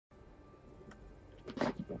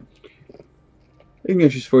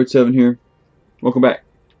Ignatius47 here. Welcome back.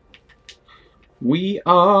 We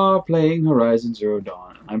are playing Horizon Zero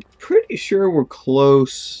Dawn. I'm pretty sure we're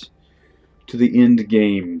close to the end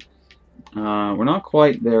game. We're not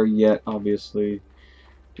quite there yet, obviously.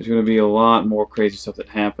 There's going to be a lot more crazy stuff that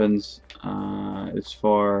happens as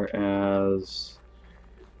far as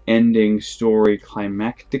ending story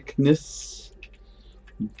climacticness,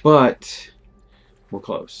 but we're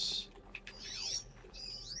close.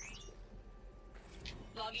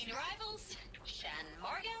 Logging arrivals, Shen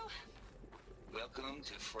Margo. Welcome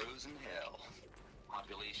to Frozen Hell.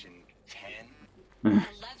 Population 10. 11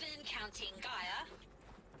 counting Gaia.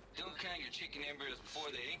 Don't count your chicken embryos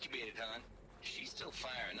before they incubated, hon. She's still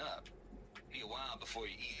firing up. Be a while before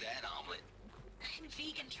you eat that omelet. I'm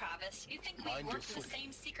vegan, Travis. You'd think we worked in the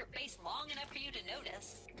same secret base long enough for you to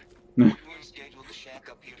notice. We weren't scheduled to shack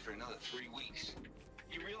up here for another 3 weeks.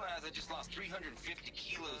 You realize I just lost 350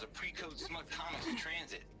 kilos of pre-code smug comics in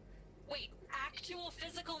transit. Wait, actual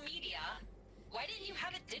physical media? Why didn't you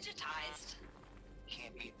have it digitized?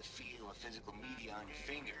 Can't beat the feel of physical media on your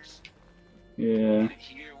fingers. Yeah, And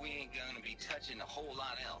here we ain't gonna be touching a whole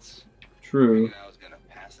lot else. true. Figured I was gonna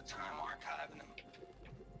pass the time archiving them.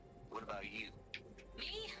 What about you?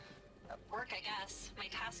 Me? At work, I guess. My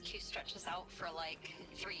task queue stretches out for like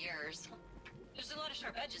 3 years. There's a lot of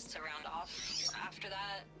sharp edges to round off. After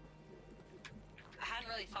that, I hadn't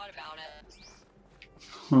really thought about it.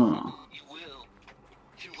 Huh. You will.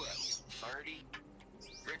 You're what, 30?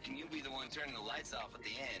 Reckon you'll be the one turning the lights off at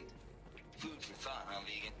the end. Food for thought, huh,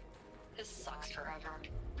 vegan? This sucks forever.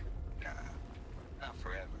 Nah, not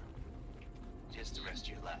forever. Just the rest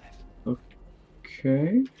of your life.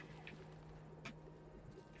 Okay.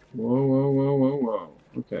 Whoa.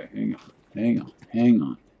 Okay, hang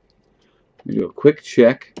on. Let me do a quick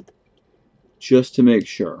check just to make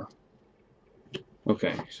sure.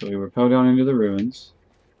 Okay, so we rappel down into the ruins.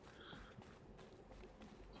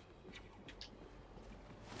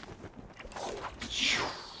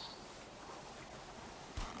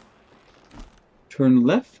 Turn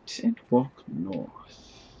left and walk north.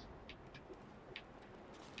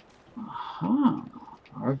 Aha,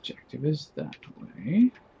 our objective is that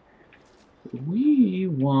way. We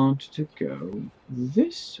want to go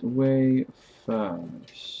this way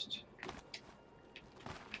first.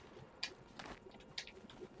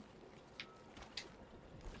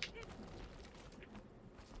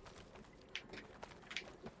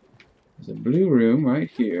 There's a blue room right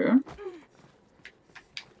here.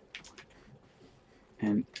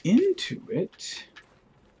 And into it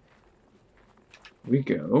we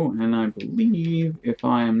go, and I believe, if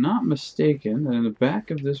I am not mistaken, that in the back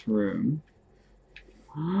of this room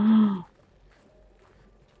the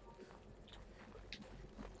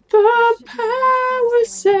power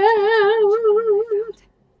cell.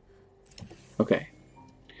 Okay.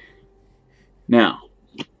 Now,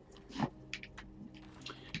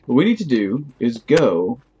 what we need to do is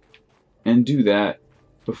go and do that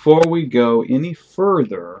before we go any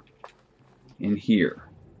further in here.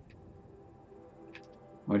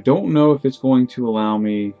 I don't know if it's going to allow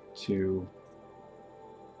me to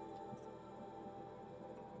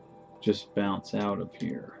just bounce out of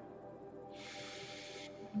here.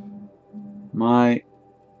 My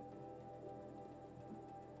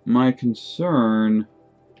concern...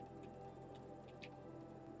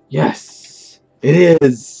 Yes! It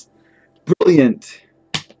is! Brilliant!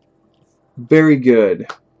 Very good.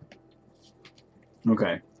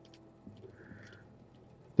 Okay.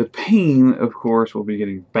 The pain, of course, will be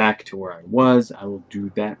getting back to where I was. I will do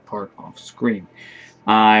that part off screen.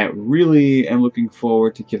 I really am looking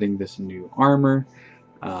forward to getting this new armor,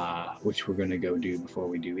 which we're going to go do before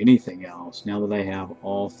we do anything else. Now that I have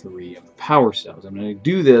all 3 of the power cells, I'm going to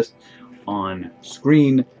do this on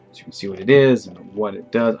screen so you can see what it is and what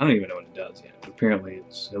it does. I don't even know what it does yet. Apparently,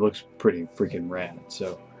 it looks pretty freaking rad.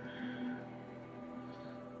 So.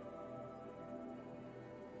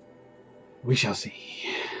 We shall see.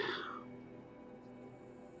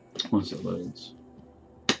 Once it loads.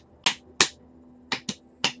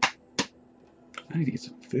 I need to get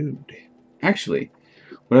some food. Actually,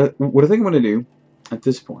 what I think I'm going to do at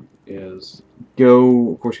this point is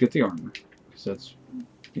go, of course, get the armor. Because that's,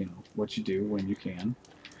 you know, what you do when you can.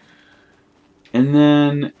 And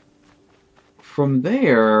then, from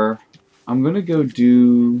there, I'm going to go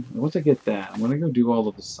do, once I get that, I'm going to go do all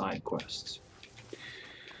of the side quests.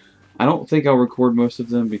 I don't think I'll record most of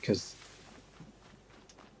them because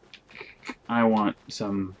I want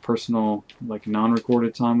some personal, like,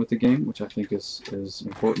 non-recorded time with the game, which I think is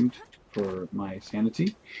important for my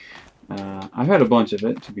sanity. I've had a bunch of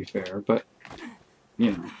it, to be fair, but,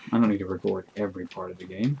 you know, I don't need to record every part of the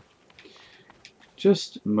game.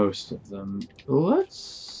 Just most of them. Let's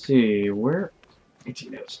see where.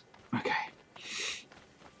 18 notes. Okay.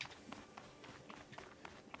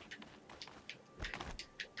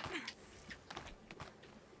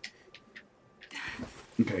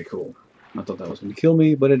 Okay, cool. I thought that was going to kill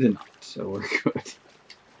me, but it did not, so we're good.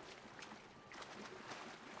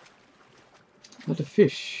 Let the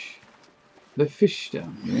fish. The fish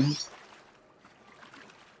down here.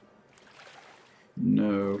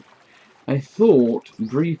 No. I thought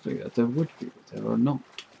briefly that there would be, but there are not.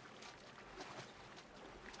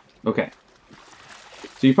 Okay.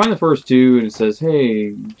 So you find the first two, and it says,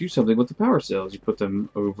 hey, do something with the power cells. You put them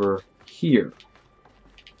over here.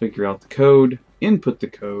 Figure out the code, input the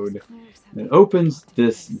code, and it opens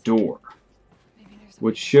this door,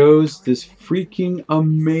 which shows this freaking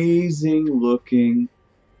amazing looking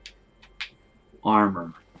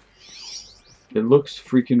armor. It looks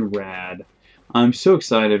freaking rad. I'm so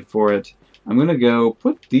excited for it. I'm gonna go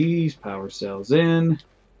put these power cells in.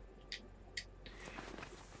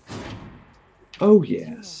 Oh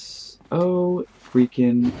yes. Oh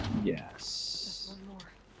freaking yes.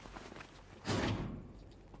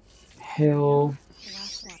 Hell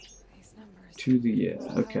to the yeah.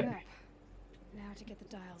 Okay. Now to get the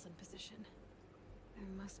dials in position. There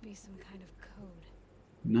must be some kind of code.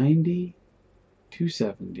 90,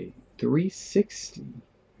 270, 360,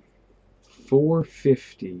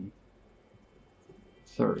 450,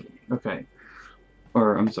 30. Okay.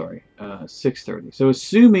 Or, I'm sorry, 630. So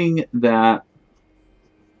assuming that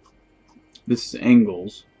this is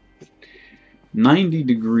angles, 90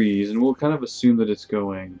 degrees, and we'll kind of assume that it's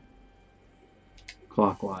going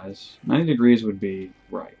clockwise. 90 degrees would be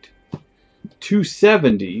right.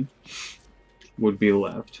 270 would be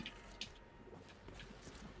left.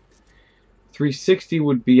 360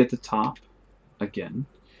 would be at the top, again.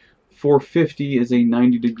 450 is a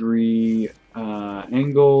 90-degree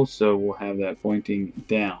angle, so we'll have that pointing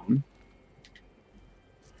down.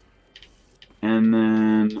 And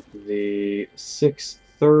then the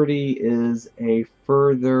 630 is a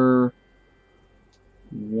further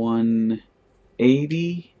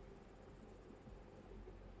 180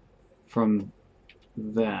 from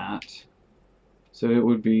that. So it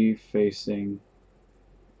would be facing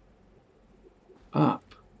up.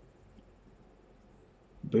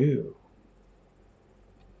 Boo.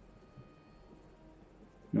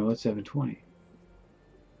 No, that's 720.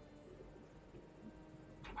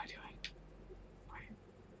 What am I doing? Wait.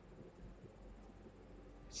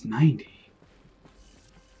 It's 90.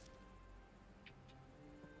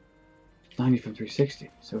 It's 90 from 360,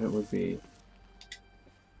 so it would be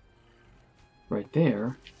right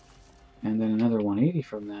there. And then another 180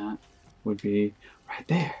 from that would be right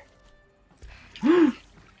there. Let's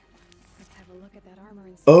have a look at that armor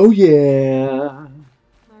and see. Oh yeah.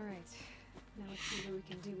 Alright. Now let's see what we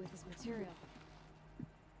can do with this material.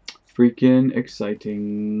 Freaking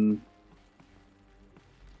exciting.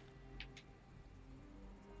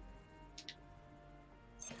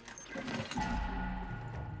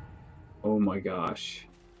 Oh my gosh.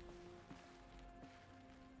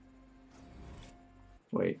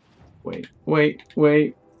 Wait, wait, wait,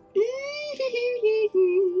 wait.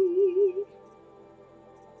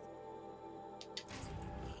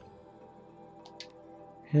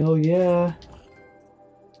 Hell yeah.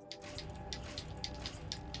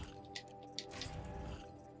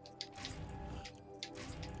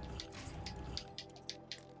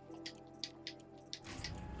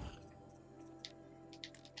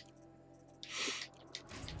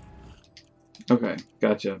 Okay,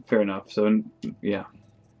 gotcha. Fair enough. So, yeah.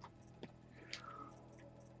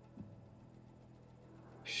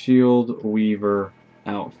 Shield Weaver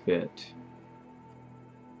outfit.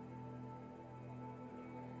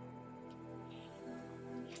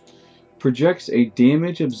 Projects a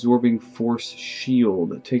damage-absorbing force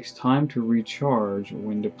shield. It takes time to recharge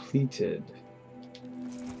when depleted.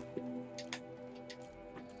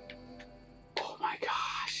 Oh my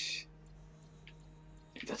gosh.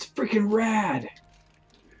 That's freaking rad.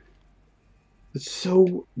 That's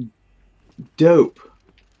so dope.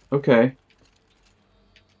 Okay.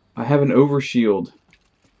 I have an overshield.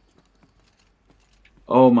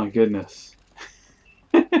 Oh my goodness.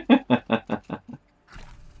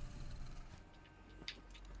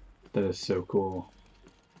 That is so cool.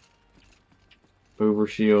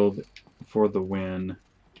 Overshield for the win.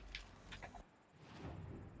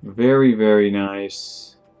 Very, very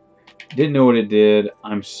nice. Didn't know what it did.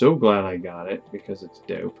 I'm so glad I got it because it's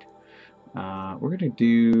dope. We're gonna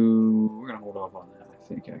hold off on that, I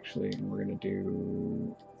think, actually. And we're gonna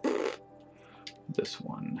do this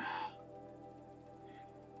one.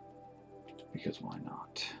 Because why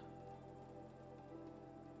not?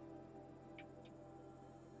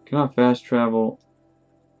 Cannot fast travel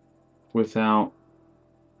without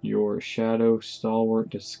your shadow stalwart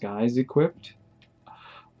disguise equipped.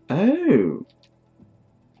 Oh,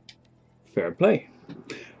 fair play.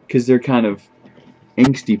 Because they're kind of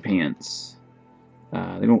angsty pants.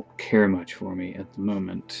 They don't care much for me at the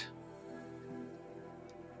moment.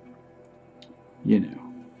 You know.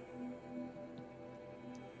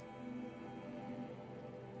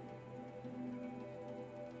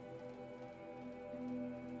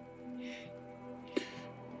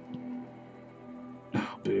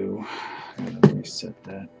 Oh, boo. I gotta reset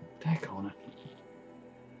that. Heck on it.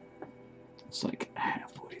 It's like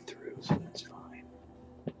halfway through, so that's fine.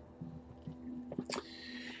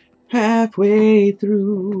 Halfway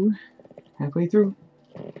through. Halfway through.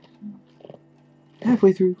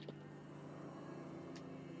 Halfway through.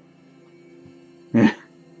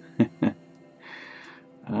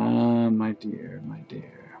 My dear, my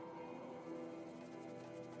dear.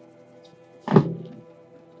 How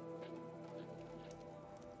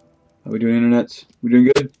we doing, internets? We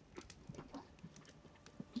doing good?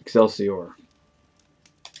 Excelsior.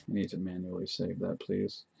 I need to manually save that,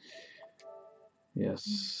 please.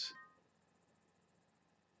 Yes.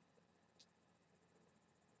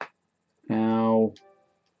 Ow.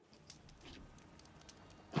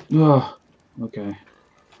 Oh, okay.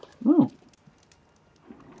 Oh.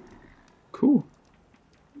 Cool.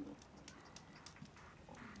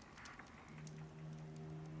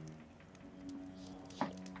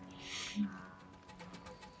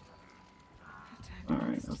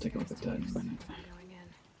 Alright, I'll take a look at that in a minute.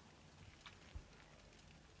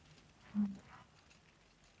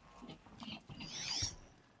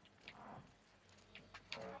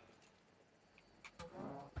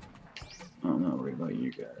 I'm not worried about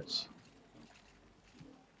you guys.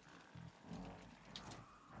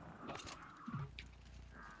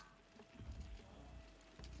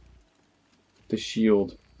 The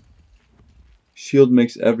shield. Shield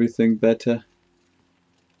makes everything better.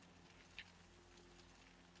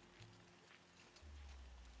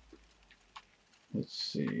 Let's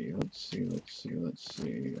see. I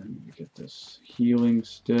need to get this healing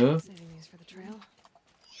stuff. Saving these for the trail.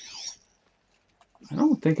 I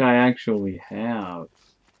don't think I actually have.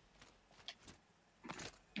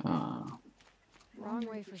 Wrong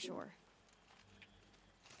way for sure.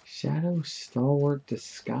 Shadow Stalwart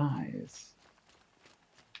Disguise.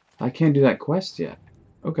 I can't do that quest yet.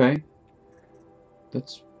 Okay.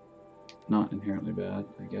 That's not inherently bad,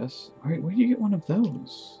 I guess. Alright, where do you get one of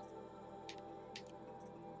those?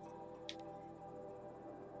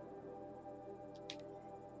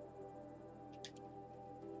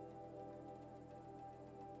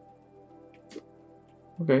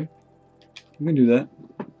 Okay. I'm gonna do that.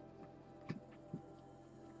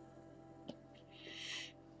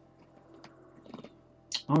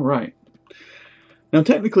 Alright. Now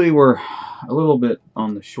technically we're a little bit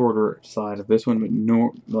on the shorter side of this one,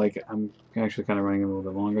 but I'm actually kind of running a little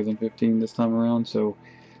bit longer than 15 this time around, so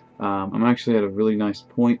I'm actually at a really nice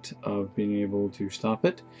point of being able to stop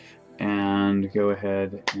it and go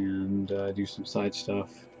ahead and do some side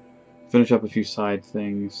stuff, finish up a few side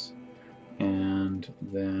things, and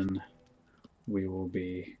then we will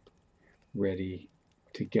be ready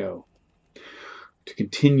to go to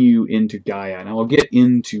continue into Gaia. And I'll get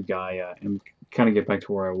into Gaia and kind of get back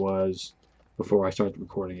to where I was before I start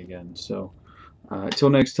recording again. So until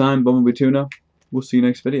next time, Bumblebee Tuna, we'll see you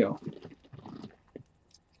next video.